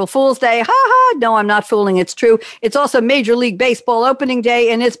National April Fool's Day. Ha ha! No, I'm not fooling. It's true. It's also Major League Baseball opening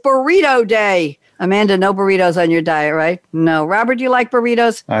day, and it's Burrito Day. Amanda, no burritos on your diet, right? No. Robert, do you like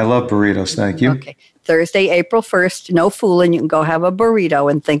burritos? I love burritos. Thank you. Okay. Thursday, April 1st, no fooling. You can go have a burrito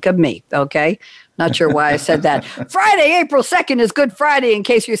and think of me, okay? Not sure why I said that. Friday, April 2nd is Good Friday. In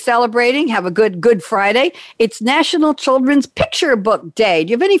case you're celebrating, have a Good Friday. It's National Children's Picture Book Day.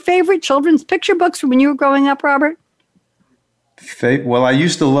 Do you have any favorite children's picture books from when you were growing up, Robert? Well, I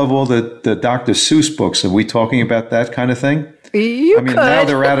used to love all the Dr. Seuss books. Are we talking about that kind of thing? Now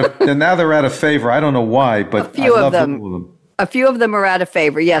they're out of favor. I don't know why, but I love them. A few of them are out of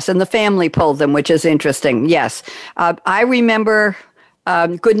favor, yes, and the family pulled them, which is interesting, yes. I remember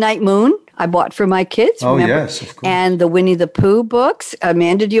Goodnight Moon, I bought for my kids. Oh, remember? Yes, of course. And the Winnie the Pooh books.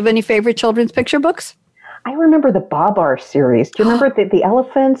 Amanda, do you have any favorite children's picture books? I remember the Babar series. Do you remember the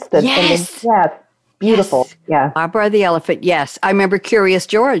elephants? Yes. Beautiful. Yes. Yeah. Barbara the elephant. Yes. I remember Curious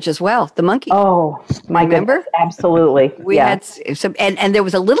George as well, the monkey. Oh, my goodness. Absolutely. We had some, and there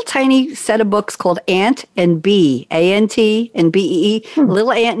was a little tiny set of books called Ant and Bee, A-N-T and B-E-E,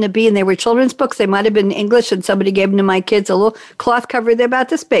 Little Ant and a Bee, and they were children's books. They might have been English, and somebody gave them to my kids, a little cloth cover. They're about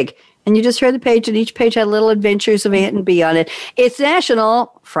this big. And you just hear the page, and each page had little adventures of Ant and Bee on it. It's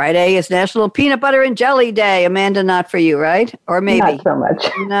Friday is National Peanut Butter and Jelly Day. Amanda, not for you, right? Or maybe. Not so much.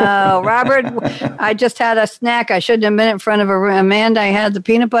 No. Robert, I just had a snack. I shouldn't have been in front of Amanda. I had the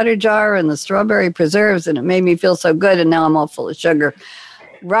peanut butter jar and the strawberry preserves, and it made me feel so good, and now I'm all full of sugar.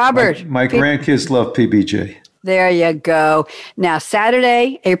 Robert. My grandkids love PBJ. There you go. Now,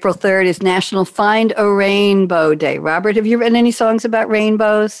 Saturday, April 3rd is National Find a Rainbow Day. Robert, have you written any songs about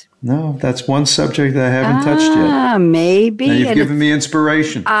rainbows? No, that's one subject that I haven't touched yet. Maybe. Now you've given me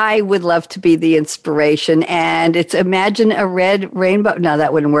inspiration. I would love to be the inspiration. And it's Imagine a Red Rainbow. No,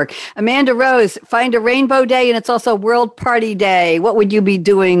 that wouldn't work. Amanda Rose, Find a Rainbow Day, and it's also World Party Day. What would you be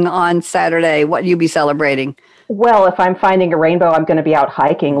doing on Saturday? What would you be celebrating? Well, if I'm finding a rainbow, I'm going to be out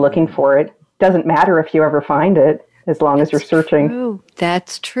hiking looking for it. Doesn't matter if you ever find it, as long as you're searching. True.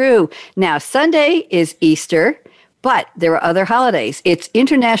 That's true. Now, Sunday is Easter, but there are other holidays. It's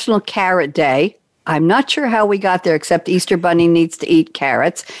International Carrot Day. I'm not sure how we got there, except Easter Bunny needs to eat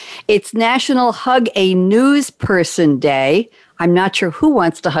carrots. It's National Hug a News Person Day. I'm not sure who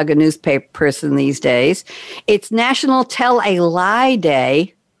wants to hug a newspaper person these days. It's National Tell a Lie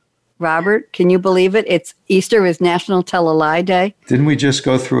Day. Robert, can you believe it? Easter is National Tell a Lie Day. Didn't we just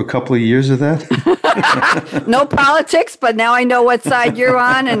go through a couple of years of that? No politics, but now I know what side you're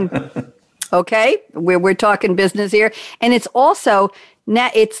on. And Okay, we're talking business here, and it's also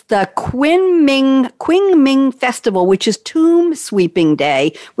it's the Qingming Festival, which is Tomb Sweeping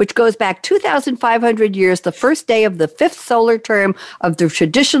Day, which goes back 2,500 years, the first day of the 5th solar term of the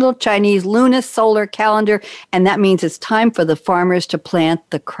traditional Chinese lunar solar calendar, and that means it's time for the farmers to plant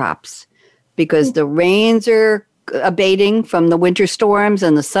the crops because the rains are abating from the winter storms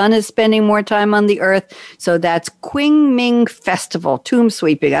and the sun is spending more time on the earth. So that's Qingming Festival, tomb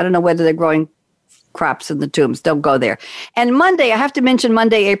sweeping. I don't know whether they're growing crops in the tombs. Don't go there. And Monday, I have to mention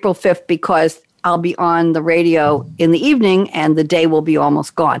Monday, April 5th, because I'll be on the radio in the evening and the day will be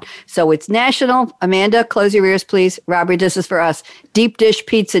almost gone. So it's National, Amanda, close your ears, please. Robert, this is for us. Deep Dish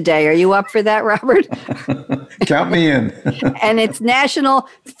Pizza Day. Are you up for that, Robert? Count me in. And it's National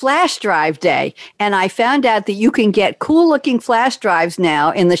Flash Drive Day. And I found out that you can get cool looking flash drives now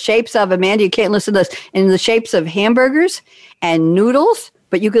in the shapes of, Amanda, you can't listen to this, in the shapes of hamburgers and noodles,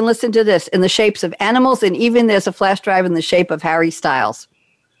 but you can listen to this in the shapes of animals. And even there's a flash drive in the shape of Harry Styles.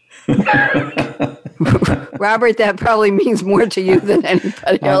 Robert, that probably means more to you than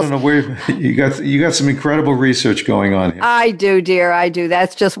anybody else. I don't know where you got some incredible research going on here. I do, dear. I do.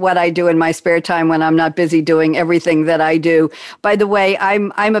 That's just what I do in my spare time when I'm not busy doing everything that I do. By the way,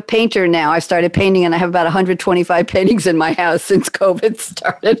 I'm a painter now. I started painting and I have about 125 paintings in my house since COVID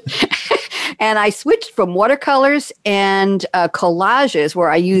started. And I switched from watercolors and collages where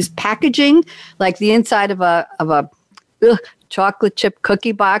I use packaging, like the inside of a chocolate chip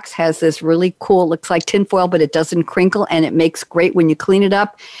cookie box has this really cool, looks like tinfoil, but it doesn't crinkle, and it makes great when you clean it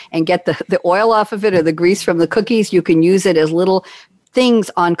up and get the oil off of it or the grease from the cookies. You can use it as little things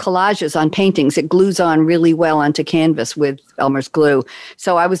on collages, on paintings. It glues on really well onto canvas with Elmer's glue.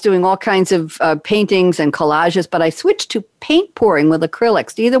 So I was doing all kinds of paintings and collages, but I switched to paint pouring with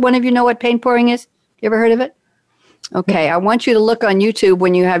acrylics. Do either one of you know what paint pouring is? You ever heard of it? Okay, I want you to look on YouTube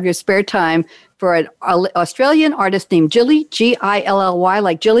when you have your spare time for an Australian artist named Gilly, Gilly,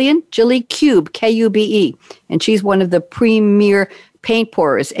 like Jillian, Gilly Cube, Kube. And she's one of the premier paint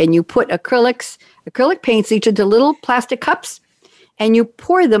pourers. And you put acrylic paints each into little plastic cups, and you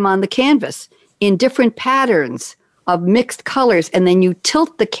pour them on the canvas in different patterns of mixed colors. And then you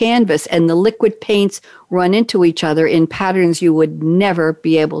tilt the canvas and the liquid paints run into each other in patterns you would never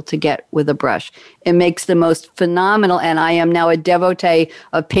be able to get with a brush. It makes the most phenomenal, and I am now a devotee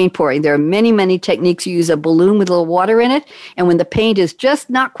of paint pouring. There are many, many techniques. You use a balloon with a little water in it, and when the paint is just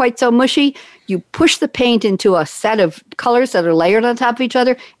not quite so mushy, you push the paint into a set of colors that are layered on top of each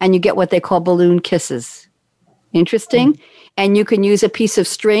other, and you get what they call balloon kisses. Interesting? And you can use a piece of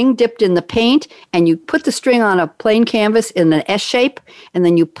string dipped in the paint, and you put the string on a plain canvas in an S shape, and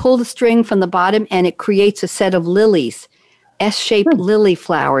then you pull the string from the bottom, and it creates a set of lilies, S-shaped lily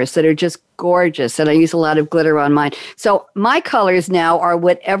flowers that are just gorgeous. And I use a lot of glitter on mine. So my colors now are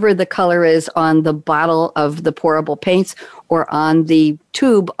whatever the color is on the bottle of the pourable paints or on the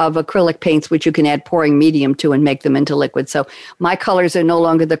tube of acrylic paints, which you can add pouring medium to and make them into liquid. So my colors are no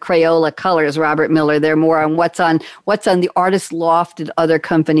longer the Crayola colors, Robert Miller. They're more on what's on the Artist Loft and other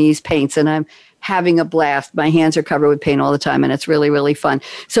companies' paints. And I'm having a blast. My hands are covered with paint all the time, and it's really, really fun.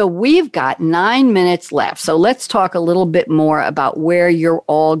 So we've got 9 minutes left. So let's talk a little bit more about where you're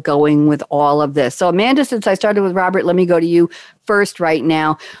all going with all of this. So Amanda, since I started with Robert, let me go to you first right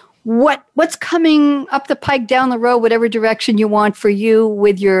now. What's coming up the pike down the road, whatever direction you want for you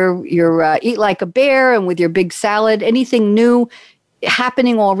with your Eat Like a Bear and with your big salad? Anything new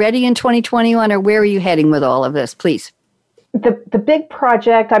happening already in 2021, or where are you heading with all of this, please? The big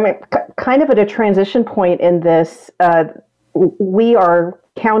project, I'm kind of at a transition point in this. We are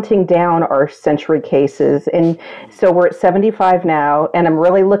counting down our century cases. And so we're at 75 now, and I'm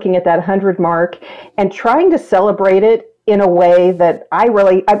really looking at that 100 mark and trying to celebrate it in a way that I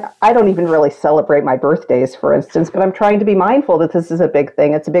don't even really celebrate my birthdays, for instance, but I'm trying to be mindful that this is a big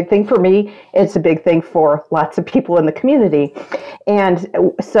thing. It's a big thing for me. It's a big thing for lots of people in the community.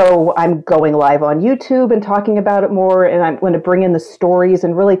 And so I'm going live on YouTube and talking about it more, and I'm going to bring in the stories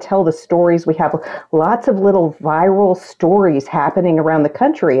and really tell the stories. We have lots of little viral stories happening around the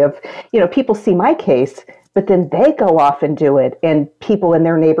country of, people see my case, but then they go off and do it, and people in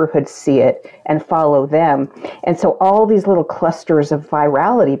their neighborhood see it and follow them. And so all these little clusters of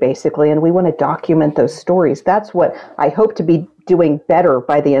virality, basically, and we want to document those stories. That's what I hope to be doing better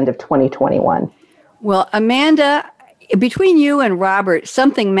by the end of 2021. Well, Amanda, between you and Robert,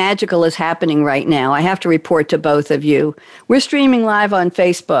 something magical is happening right now. I have to report to both of you. We're streaming live on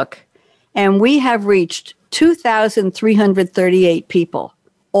Facebook, and we have reached 2,338 people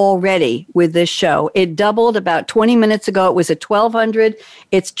already with this show. It doubled about 20 minutes ago. It was at 1,200.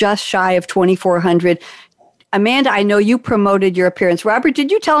 It's just shy of 2,400. Amanda, I know you promoted your appearance. Robert,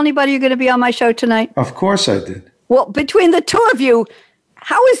 did you tell anybody you're going to be on my show tonight? Of course I did. Well, between the two of you,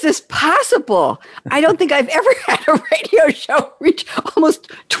 how is this possible? I don't think I've ever had a radio show reach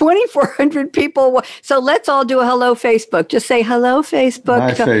almost 2,400 people. So let's all do a hello, Facebook. Just say hello, Facebook.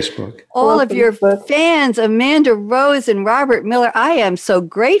 Hi, Facebook. All Hello, of your Facebook. fans, Amanda Rose and Robert Miller. I am so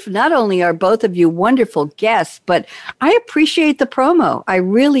grateful. Not only are both of you wonderful guests, but I appreciate the promo. I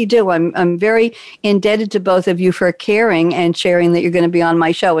really do. I'm very indebted to both of you for caring and sharing that you're going to be on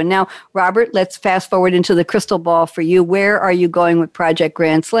my show. And now, Robert, let's fast forward into the crystal ball for you. Where are you going with Project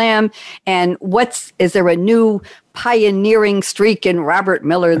Grand Slam? And is there a new pioneering streak in Robert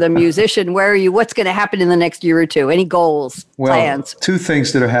Miller, the musician? Where are you? What's going to happen in the next year or two? Any goals, plans? Two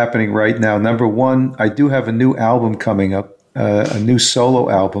things that are happening right now. Number one, I do have a new album coming up, a new solo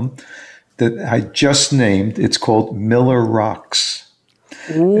album that I just named. It's called Miller Rocks.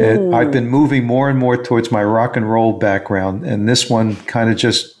 I've been moving more and more towards my rock and roll background, and this one kind of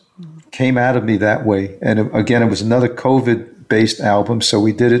just came out of me that way. And again, it was another COVID-based album, so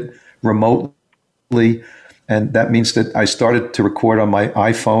we did it remotely. And that means that I started to record on my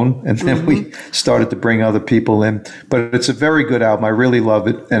iPhone, and then we started to bring other people in. But it's a very good album. I really love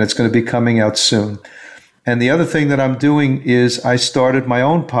it, and it's going to be coming out soon. And the other thing that I'm doing is I started my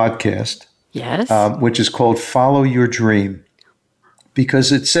own podcast, Yes. which is called Follow Your Dream.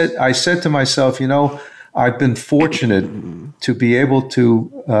 Because I said to myself, I've been fortunate to be able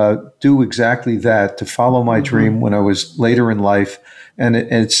to do exactly that, to follow my dream when I was later in life. And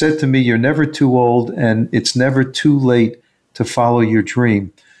it said to me, you're never too old and it's never too late to follow your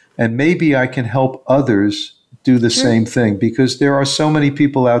dream. And maybe I can help others do the same thing, because there are so many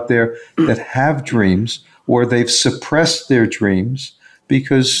people out there that have dreams, or they've suppressed their dreams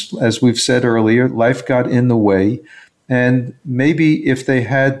because, as we've said earlier, life got in the way. And maybe if they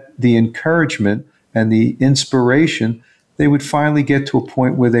had the encouragement and the inspiration, they would finally get to a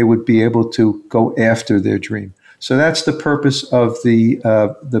point where they would be able to go after their dream. So that's the purpose of the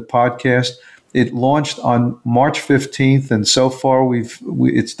podcast. It launched on March 15th, and so far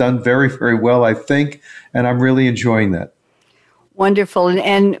it's done very, very well, I think, and I'm really enjoying that. Wonderful.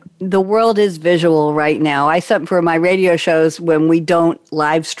 And the world is visual right now. I said for my radio shows, when we don't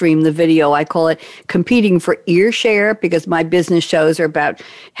live stream the video, I call it competing for ear share, because my business shows are about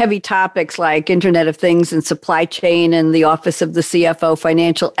heavy topics like Internet of Things and supply chain and the Office of the CFO,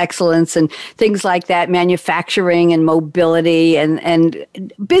 financial excellence and things like that, manufacturing and mobility and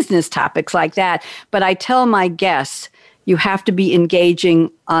business topics like that. But I tell my guests, you have to be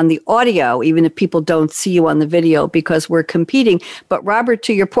engaging on the audio, even if people don't see you on the video, because we're competing. But Robert,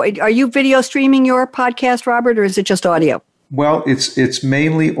 to your point, are you video streaming your podcast, Robert, or is it just audio? Well, it's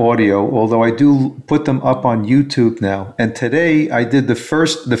mainly audio, although I do put them up on YouTube now. And today I did the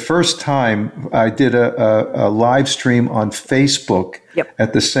first time I did a live stream on Facebook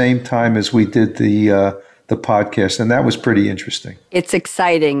at the same time as we did the podcast, and that was pretty interesting. It's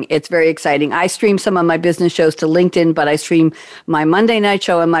exciting. It's very exciting. I stream some of my business shows to LinkedIn, but I stream my Monday night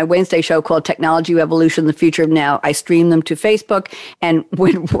show and my Wednesday show called Technology Revolution, The Future of Now. I stream them to Facebook, and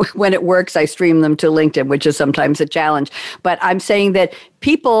when it works, I stream them to LinkedIn, which is sometimes a challenge. But I'm saying that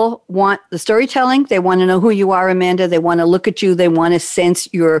people want the storytelling. They want to know who you are, Amanda. They want to look at you. They want to sense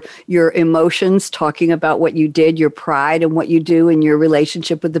your emotions, talking about what you did, your pride and what you do, and your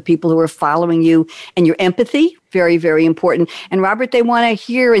relationship with the people who are following you, and your empathy. Very, very important. And Robert, they want to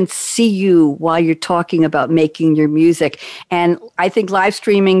hear and see you while you're talking about making your music. And I think live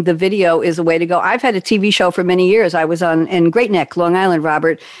streaming the video is a way to go. I've had a TV show for many years. I was in Great Neck, Long Island,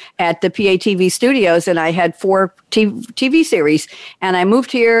 Robert, at the PATV studios, and I had 4 TV series. And I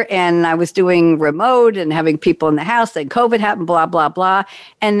moved here and I was doing remote and having people in the house. Then COVID happened, blah, blah, blah.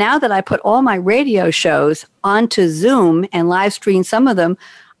 And now that I put all my radio shows onto Zoom and live stream some of them,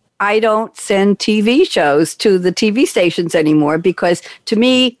 I don't send TV shows to the TV stations anymore, because to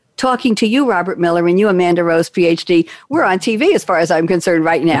me, talking to you, Robert Miller, and you, Amanda Rose, PhD, we're on TV as far as I'm concerned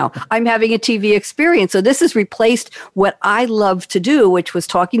right now. I'm having a TV experience. So this has replaced what I love to do, which was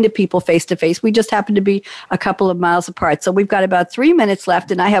talking to people face to face. We just happen to be a couple of miles apart. So we've got about 3 minutes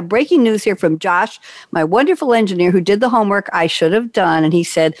left. And I have breaking news here from Josh, my wonderful engineer who did the homework I should have done. And he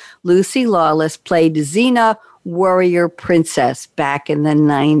said, Lucy Lawless played Xena, Warrior Princess, back in the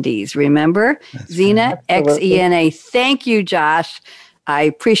 90s. Remember? That's Xena, right. Xena. Thank you, Josh. I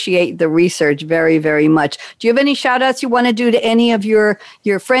appreciate the research very, very much. Do you have any shout outs you want to do to any of your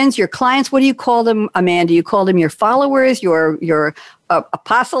friends, your clients? What do you call them, Amanda? You call them your followers, your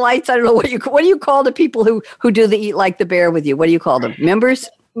apostolites? I don't know what do you call the people who do the Eat Like the Bear with you? What do you call them? Members?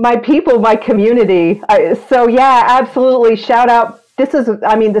 My people, my community. So yeah, absolutely. Shout out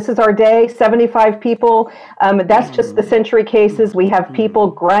this is our day, 75 people. That's just the Century cases. We have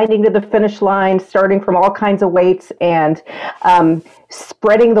people grinding to the finish line, starting from all kinds of weights and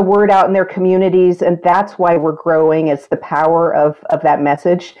spreading the word out in their communities. And that's why we're growing. It's the power of that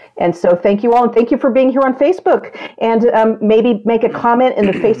message. And so thank you all. And thank you for being here on Facebook. And maybe make a comment in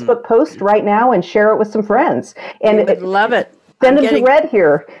the Facebook post right now and share it with some friends. And I would love it. Send them to Red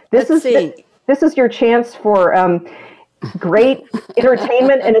here. This is your chance for great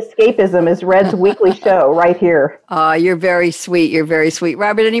entertainment and escapism is Red's weekly show right here. You're very sweet. You're very sweet.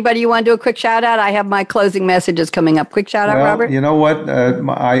 Robert, anybody you want to do a quick shout out? I have my closing messages coming up. Quick shout out, Robert. You know what? I'm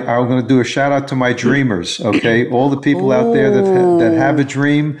going to do a shout out to my dreamers. Okay. All the people out there that have a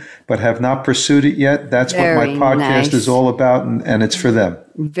dream, but have not pursued it yet. That's what my podcast is all about. And it's for them.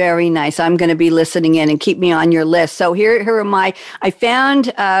 Very nice. I'm going to be listening in and keep me on your list. So here are my,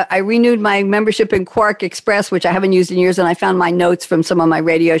 I renewed my membership in Quark Express, which I haven't used in years, and I found my notes from some of my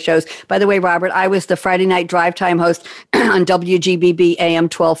radio shows. By the way, Robert, I was the Friday night drive time host on WGBB AM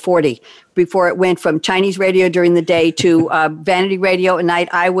 1240. Before it went from Chinese radio during the day to vanity radio at night,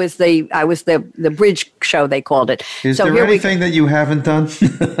 I was the bridge show, they called it. Is there anything that you haven't done?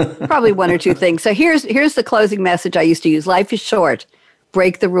 Probably one or two things. So here's the closing message I used to use. Life is short.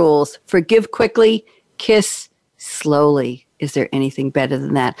 Break the rules. Forgive quickly. Kiss slowly. Is there anything better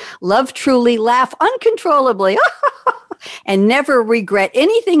than that? Love truly. Laugh uncontrollably. And never regret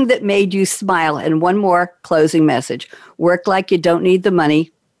anything that made you smile. And one more closing message. Work like you don't need the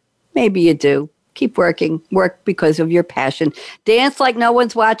money. Maybe you do. Keep working. Work because of your passion. Dance like no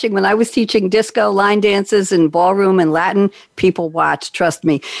one's watching. When I was teaching disco, line dances, and ballroom and Latin, people watched. Trust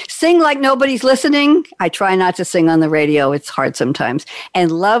me. Sing like nobody's listening. I try not to sing on the radio. It's hard sometimes.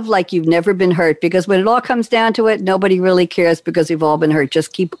 And love like you've never been hurt. Because when it all comes down to it, nobody really cares because we've all been hurt.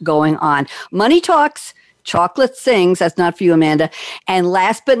 Just keep going on. Money talks. Chocolate sings. That's not for you, Amanda. And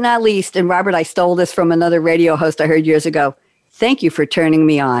last but not least, and Robert, I stole this from another radio host I heard years ago. Thank you for turning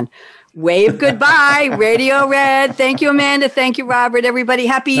me on. Wave goodbye, Radio Red. Thank you, Amanda. Thank you, Robert. Everybody,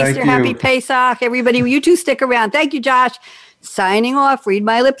 happy Easter, happy Pesach. Everybody, you two stick around. Thank you, Josh. Signing off, Read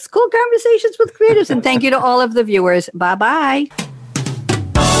My Lips, Cool Conversations with Creatives. And thank you to all of the viewers. Bye-bye.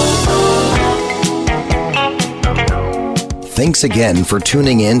 Thanks again for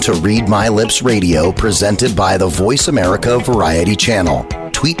tuning in to Read My Lips Radio, presented by the Voice America Variety Channel.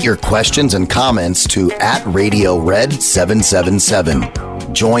 Tweet your questions and comments to @RadioRed777.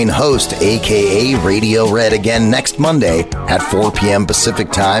 Join host, a.k.a. Radio Red, again next Monday at 4 p.m. Pacific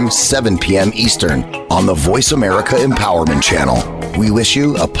Time, 7 p.m. Eastern on the Voice America Empowerment Channel. We wish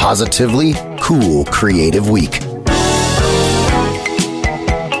you a positively cool, creative week.